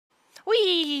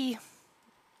Whee!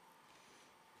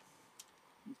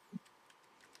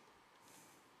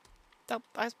 Oh,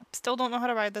 I still don't know how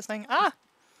to ride this thing. Ah!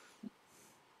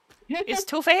 It's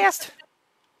too fast!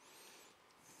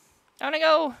 Down I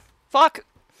go! Fuck!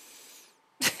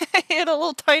 I hit a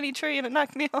little tiny tree and it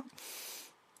knocked me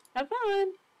off. Have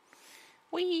fun!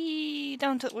 Whee!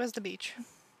 Down to... where's the beach?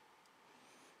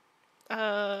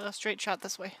 Straight shot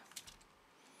this way.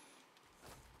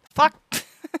 Fuck!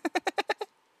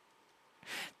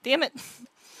 Damn it!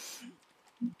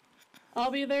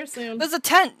 I'll be there soon. There's a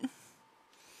tent!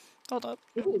 Hold up.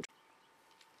 Ooh.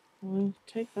 I'll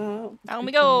take that. Down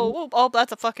we go! Whoop. Oh,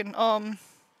 that's a fucking, I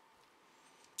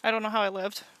don't know how I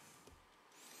lived.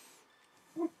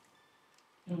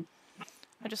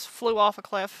 I just flew off a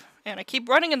cliff, and I keep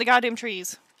running in the goddamn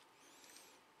trees.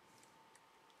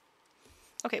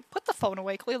 Okay, put the phone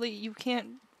away. Clearly you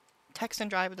can't text and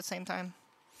drive at the same time.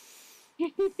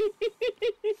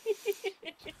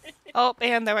 Oh,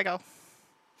 and there we go.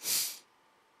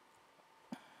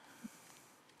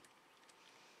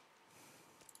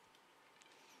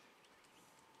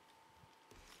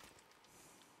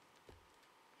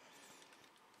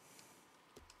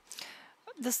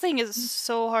 This thing is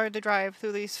so hard to drive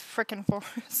through these frickin'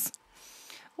 forests.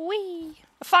 Whee!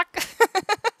 Fuck!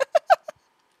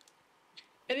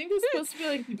 I think it's supposed to be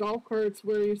like the golf carts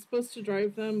where you're supposed to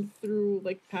drive them through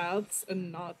like paths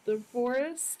and not the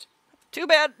forest. Too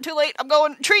bad, too late, I'm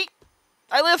going. Tree!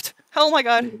 I lived! Oh my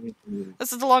god.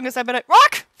 This is the longest I've been at-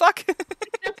 Rock! Fuck!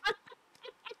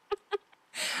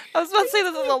 I was about to say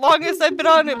this is the longest I've been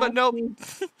on it, but nope.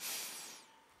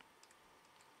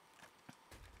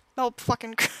 Nope,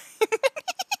 fucking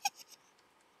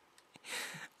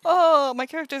Oh, my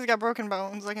character's got broken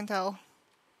bones, I can tell.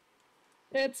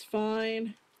 It's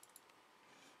fine.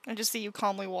 I just see you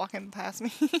calmly walking past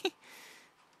me.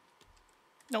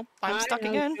 Nope, I'm Hi, stuck how's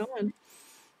again. it going?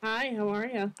 Hi, how are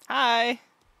you? Hi.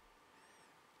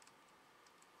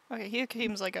 Okay, here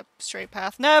seems like a straight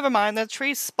path. Never mind, the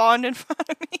tree spawned in front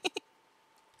of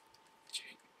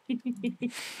me.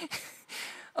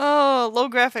 Oh, low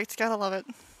graphics, gotta love it.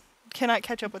 Cannot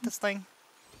catch up with this thing.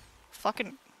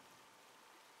 Fucking...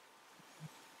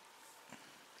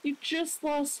 You just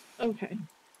lost. Okay.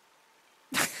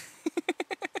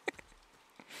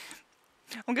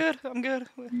 I'm good, I'm good.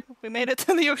 We made it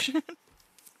to the ocean.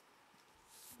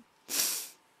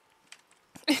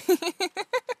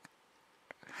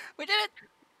 We did it!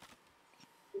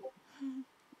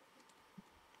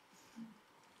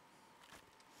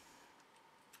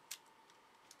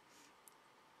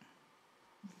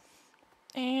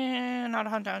 And now to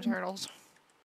hunt down turtles.